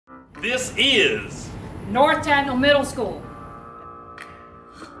This is North Tatnall Middle School.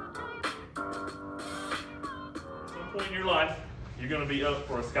 At some point in your life, you're going to be up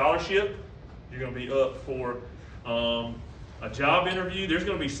for a scholarship. You're going to be up for a job interview. There's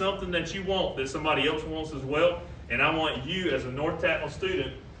going to be something that you want that somebody else wants as well. And I want you as a North Tatnall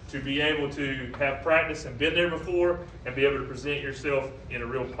student to be able to have practice and been there before and be able to present yourself in a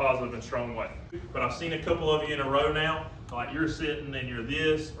real positive and strong way. But I've seen a couple of you in a row now, like you're sitting and you're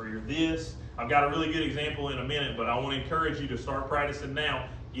this or you're this. I've got a really good example in a minute, but I want to encourage you to start practicing now,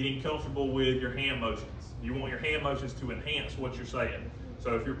 getting comfortable with your hand motions. You want your hand motions to enhance what you're saying.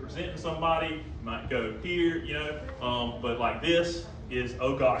 So if you're presenting somebody, you might go here, you know, but like this is,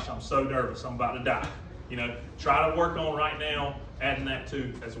 oh gosh, I'm so nervous, I'm about to die. You know, try to work on right now, adding that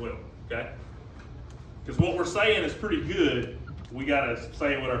too as well, okay? Because what we're saying is pretty good. We got to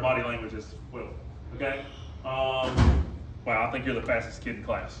say it with our body language as well, okay? Wow, I think you're the fastest kid in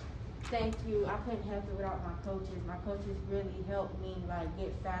class. Thank you. I couldn't help it without my coaches. My coaches really helped me like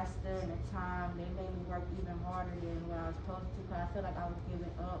get faster in the time. They made me work even harder than what I was supposed to because I feel like I was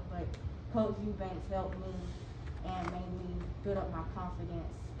giving up. But Coach Eubanks helped me and made me build up my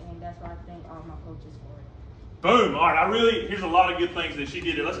confidence, and that's why I thank all my coaches for it. Boom. All right, here's a lot of good things that she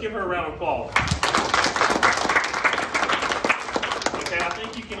did. Let's give her a round of applause. Okay, I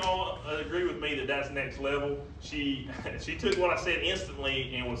think you can all agree with me that that's next level. She took what I said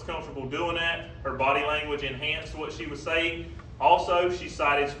instantly and was comfortable doing that. Her body language enhanced what she was saying. Also, she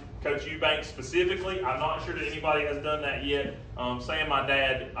cited Coach Eubanks specifically. I'm not sure that anybody has done that yet. Saying my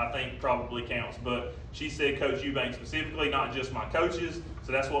dad, I think, probably counts. But she said Coach Eubanks specifically, not just my coaches.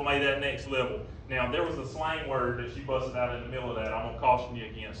 So that's what made that next level. Now, there was a slang word that she busted out in the middle of that. I'm going to caution you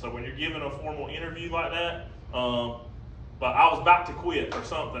against. So when you're giving a formal interview like that, but I was about to quit or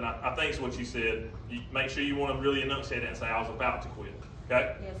something, I think is what you said. You make sure you want to really enunciate that and say, I was about to quit.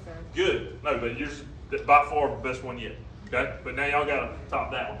 Okay? Yes, sir. Good. No, but you're by far the best one yet. Okay? But now y'all got to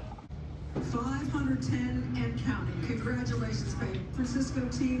top that one. 510 and counting. Congratulations, San Francisco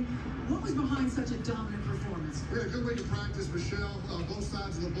team. What was behind such a dominant performance? We had a good week of practice, Michelle, both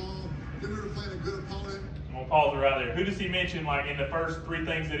sides of the ball. Then we were playing a good opponent. I'm going to pause it right there. Who does he mention like in the first three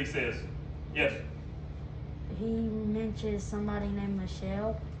things that he says? Yes? He mentions somebody named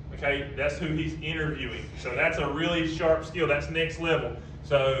Michelle. Okay, that's who he's interviewing. So that's a really sharp skill. That's next level.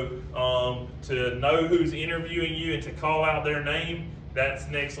 So to know who's interviewing you and to call out their name, that's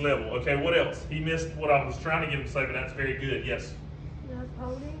next level. Okay, what else? He missed what I was trying to get him to say, but that's very good. Yes? The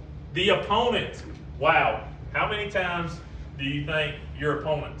opponent. The opponent. Wow. How many times do you think your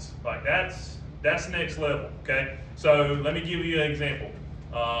opponents? Like that's next level, okay? So let me give you an example.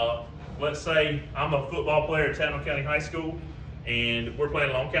 Let's say I'm a football player at Tatnall County High School, and we're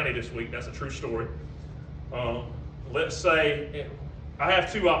playing Long County this week. That's a true story. Let's say I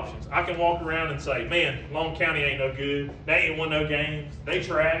have two options. I can walk around and say, man, Long County ain't no good. They ain't won no games. They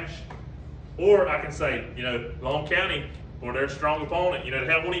trash. Or I can say, you know, Long County, or they're a strong opponent. You know,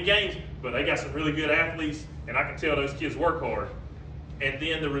 they haven't won any games, but they got some really good athletes, and I can tell those kids work hard. And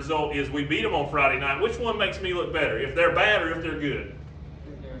then the result is we beat them on Friday night. Which one makes me look better? If they're bad or if they're good?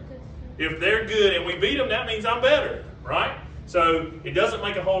 If they're good and we beat them, that means I'm better, right? So it doesn't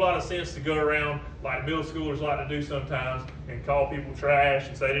make a whole lot of sense to go around like middle schoolers like to do sometimes and call people trash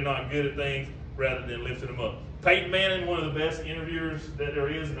and say they're not good at things rather than lifting them up. Peyton Manning, one of the best interviewers that there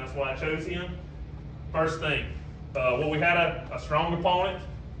is, and that's why I chose him. First thing, well, we had a strong opponent,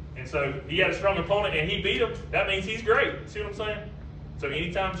 and so he had a strong opponent and he beat him. That means he's great. See what I'm saying? So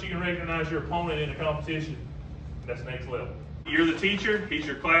anytime you can recognize your opponent in a competition, that's next level. You're the teacher, he's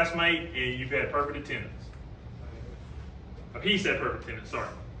your classmate, and you've had perfect attendance. He said perfect attendance, sorry.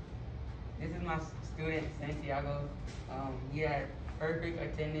 This is my student, Santiago. He had perfect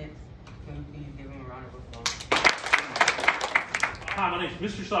attendance. Can you please give him a round of applause? Hi, my name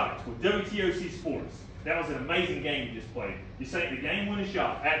is Mr. Sykes with WTOC Sports. That was an amazing game you just played. You sank the game-winning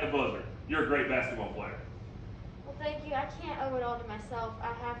shot at the buzzer. You're a great basketball player. Well, thank you. I can't owe it all to myself.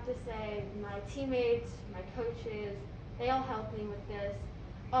 I have to say my teammates, my coaches, they all helped me with this.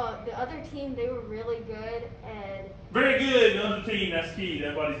 The other team, they were really good. And very good. The other team, that's key.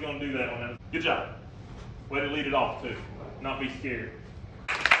 Everybody's going to do that on that. Good job. Way to lead it off, too. Not be scared.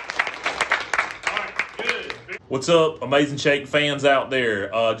 All right, good. What's up, Amazing Shake fans out there?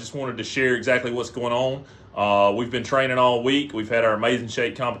 Just wanted to share exactly what's going on. We've been training all week. We've had our Amazing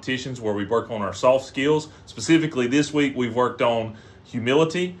Shake competitions where we work on our soft skills. Specifically this week, we've worked on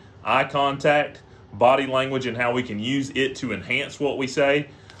humility, eye contact, body language, and how we can use it to enhance what we say,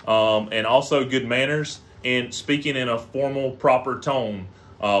 and also good manners and speaking in a formal, proper tone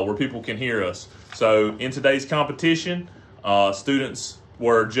where people can hear us. So in today's competition, students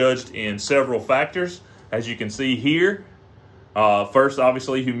were judged in several factors, as you can see here. First,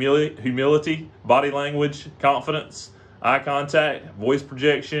 obviously, humility, body language, confidence, eye contact, voice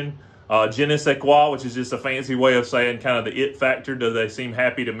projection, je ne sais quoi, which is just a fancy way of saying kind of the it factor. Do they seem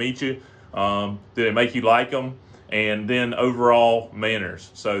happy to meet you? Do they make you like them? And then overall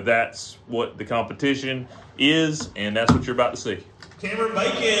manners. So that's what the competition is, and that's what you're about to see. Cameron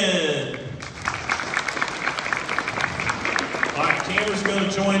Bacon. All right, Cameron's going to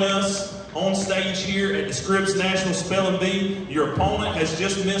join us on stage here at the Scripps National Spelling Bee. Your opponent has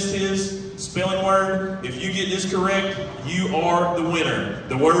just missed his spelling word. If you get this correct, you are the winner.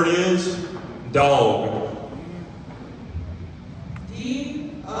 The word is dog.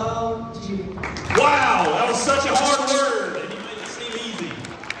 D-O-G. Wow, that was such a hard word, and you made it seem easy.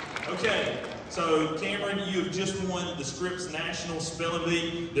 Okay, so Cameron, you have just won the Scripps National Spelling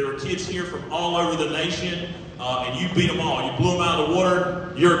Bee. There were kids here from all over the nation, and you beat them all. You blew them out of the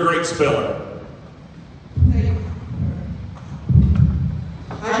water. You're a great speller.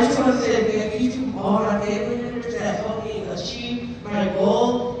 I just want to say thank you to all my family members that helped me achieve my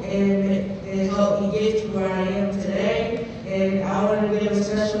goal and helped me get to where I am today. And I want to give a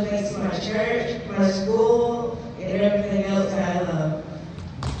special thanks to my church, my school, and everything else that I love.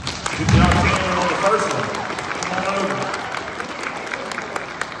 Good job, Cameron, on the first one. Come on over.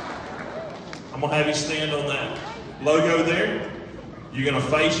 I'm going to have you stand on that logo there. You're going to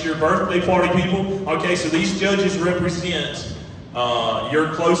face your birthday party people. Okay, so these judges represent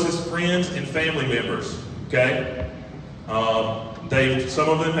your closest friends and family members, okay? Some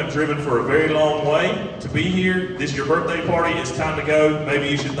of them have driven for a very long way to be here. This is your birthday party. It's time to go. Maybe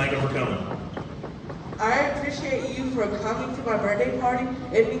you should thank them for coming. I appreciate you for coming to my birthday party.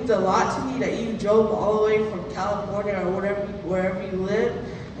 It means a lot to me that you drove all the way from California or wherever you live.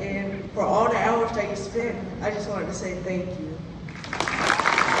 And for all the hours that you spent, I just wanted to say thank you.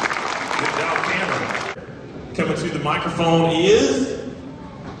 Good job, Cameron. Coming to the microphone is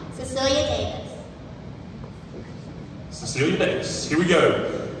Cecilia Davis. Cecilia Davis. Here we go.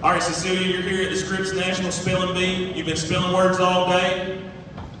 All right, Cecilia, you're here at the Scripps National Spelling Bee. You've been spelling words all day.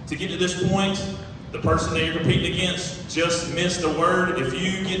 To get to this point, the person that you're competing against just missed a word. If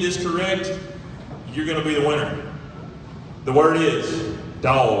you get this correct, you're going to be the winner. The word is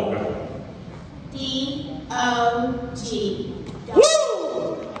dog. D-O-G.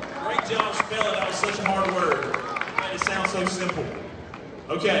 Woo! Great job spelling. That was such a hard word. It sounds so simple.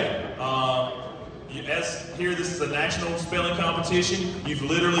 Okay. This is a national spelling competition. You've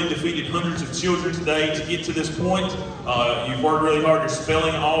literally defeated hundreds of children today to get to this point. You've worked really hard. You're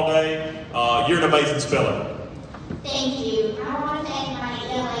spelling all day. You're an amazing speller. Thank you. I want to thank my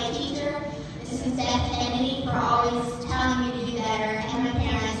ELA teacher, Mrs. Beth Kennedy, for always telling me to do better, and my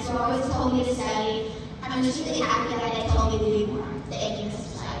parents who always told me to study. I'm just really happy that they told me to do more. Thank you,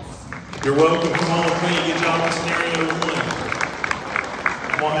 Mrs. Sykes. You're welcome. Come on with me. Good job on scenario 1.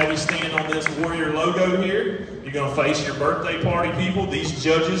 I'm going to have you stand on this warrior logo here. You're going to face your birthday party people. These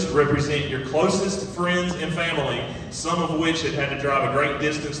judges represent your closest friends and family, some of which have had to drive a great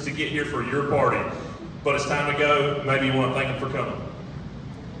distance to get here for your party. But it's time to go. Maybe you want to thank them for coming.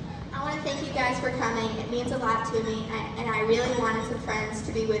 I want to thank you guys for coming. It means a lot to me, and I really wanted some friends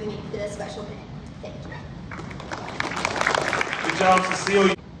to be with me for this special day. Thank you. Good job,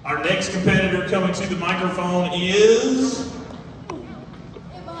 Cecilia. Our next competitor coming to the microphone is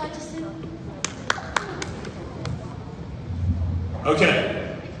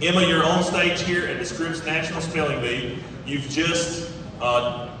okay, Emma, you're on stage here at the Scripps National Spelling Bee. You've just,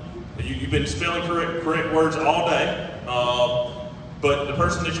 you've been spelling correct words all day, but the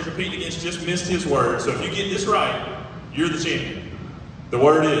person that you're competing against just missed his word. So if you get this right, you're the champion. The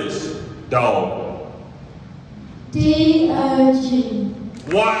word is dog. D-O-G.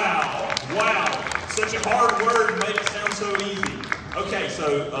 Wow, wow. Such a hard word made it sound so easy. Okay,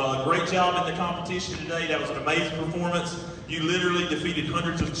 so great job in the competition today. That was an amazing performance. You literally defeated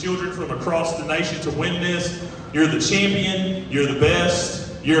hundreds of children from across the nation to win this. You're the champion. You're the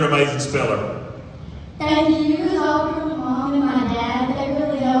best. You're an amazing speller. Thank you. You was all from Mom and my dad. They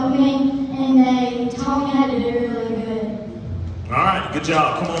really helped me, and they taught me how to do really good. All right, good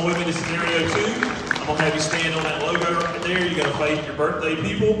job. Come on with me to scenario 2. I'm going to have you stand on that logo right there. You're going to face your birthday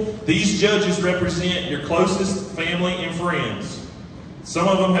people. These judges represent your closest family and friends. Some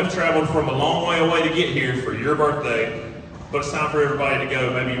of them have traveled from a long way away to get here for your birthday, but it's time for everybody to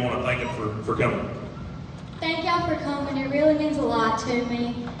go. Maybe you want to thank them for coming. Thank y'all for coming. It really means a lot to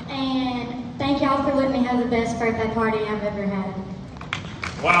me. And thank y'all for letting me have the best birthday party I've ever had.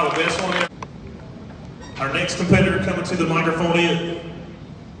 Wow, the best one ever. Our next competitor coming to the microphone is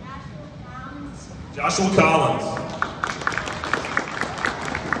Joshua Collins.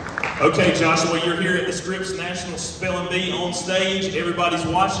 Okay, Joshua, you're here at the Scripps National Spelling Bee on stage. Everybody's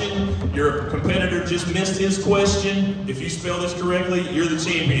watching. Your competitor just missed his question. If you spell this correctly, you're the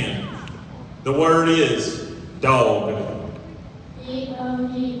champion. The word is dog.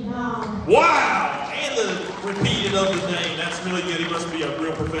 D-O-G, dog. Wow! And the repeated of the name. That's really good. He must be a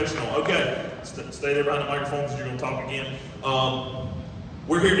real professional. Okay, stay there behind the microphone because you're going to talk again.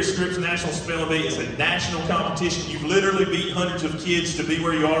 We're here at Scripps National Spelling Bee. It's a national competition. You've literally beat hundreds of kids to be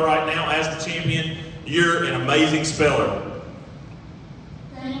where you are right now as the champion. You're an amazing speller.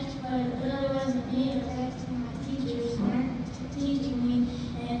 Thanks, but it really wasn't me. It was actually my teachers teaching me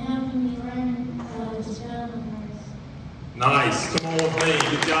and helping me learn the spelling words. Nice. Come on with me.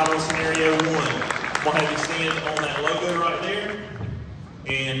 Good job on scenario 1. I'm going to have you stand on that logo right there.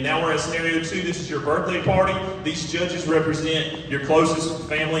 And now we're at scenario 2. This is your birthday party. These judges represent your closest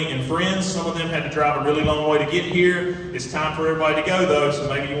family and friends. Some of them had to drive a really long way to get here. It's time for everybody to go though, so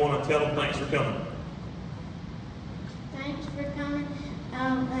maybe you want to tell them thanks for coming. Thanks for coming.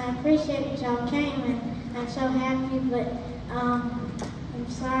 I appreciate that y'all came, and I'm so happy, but I'm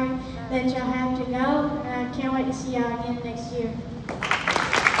sorry that y'all have to go. I can't wait to see y'all again next year.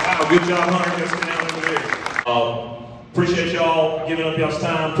 Wow, good job, Hunter. Just down over there. Appreciate y'all giving up y'all's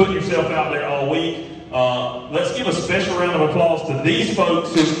time, putting yourself out there all week. Let's give a special round of applause to these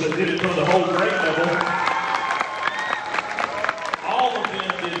folks who did it for the whole grade level. All of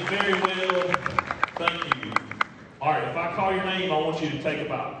them did very well. Thank you. All right, if I call your name, I want you to take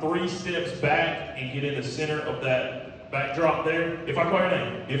about 3 steps back and get in the center of that backdrop there. If I call your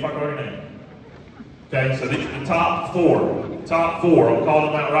name. Okay, so these are the top 4. Top 4. I'll call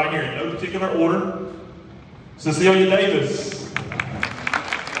them out right here in no particular order. Cecilia Davis.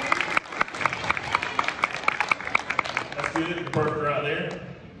 That's good, perfect right there.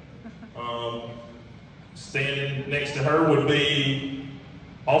 Standing next to her would be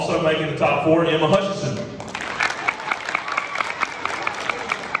also making the top 4, Emma Hutchison.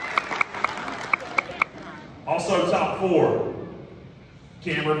 Also top 4,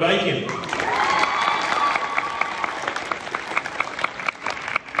 Cameron Bacon.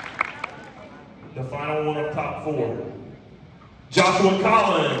 The final one of top 4, Joshua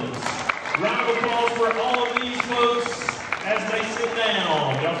Collins. Round of applause for all of these folks as they sit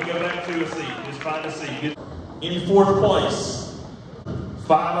down. Y'all can go back to a seat. Just find a seat. In 4th place, 5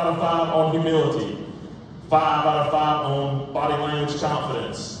 out of 5 on humility, 5 out of 5 on body language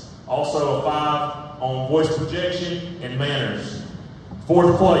confidence, also a 5 on voice projection and manners.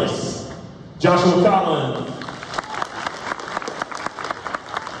 4th place, Joshua Collins.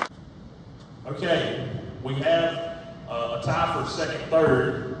 Okay, we have a tie for 2nd,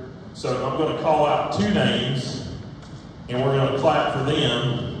 3rd, so I'm going to call out 2 names, and we're going to clap for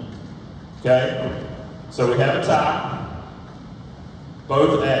them. Okay, so we have a tie,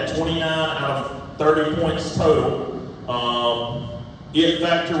 both at 29 out of 30 points total. It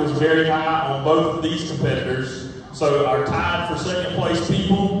factor was very high on both of these competitors, so our tied for 2nd place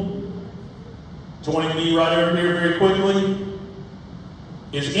people, joining me right over here very quickly,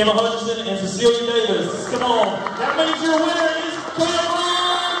 is Emma Hutchison and Cecilia Davis. Come on. That means your winner is Cameron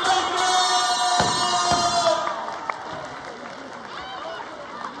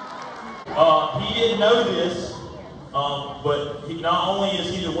Bacon! He didn't know this, but not only is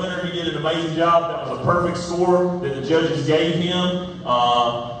he the winner, he did an amazing job. That was a perfect score that the judges gave him.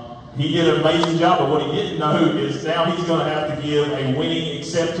 He did an amazing job, but what he didn't know is now he's going to have to give a winning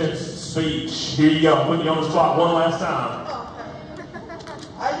acceptance speech. Here you go. I'm putting you on the spot one last time.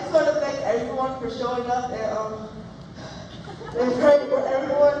 I just want to thank everyone for showing up and pray for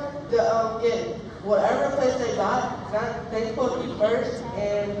everyone to get whatever place they got. They put me first,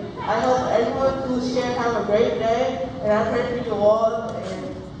 and I hope everyone who's here have a great day. And I pray for you all,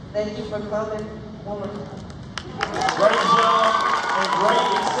 and thank you for coming one more time. Great job.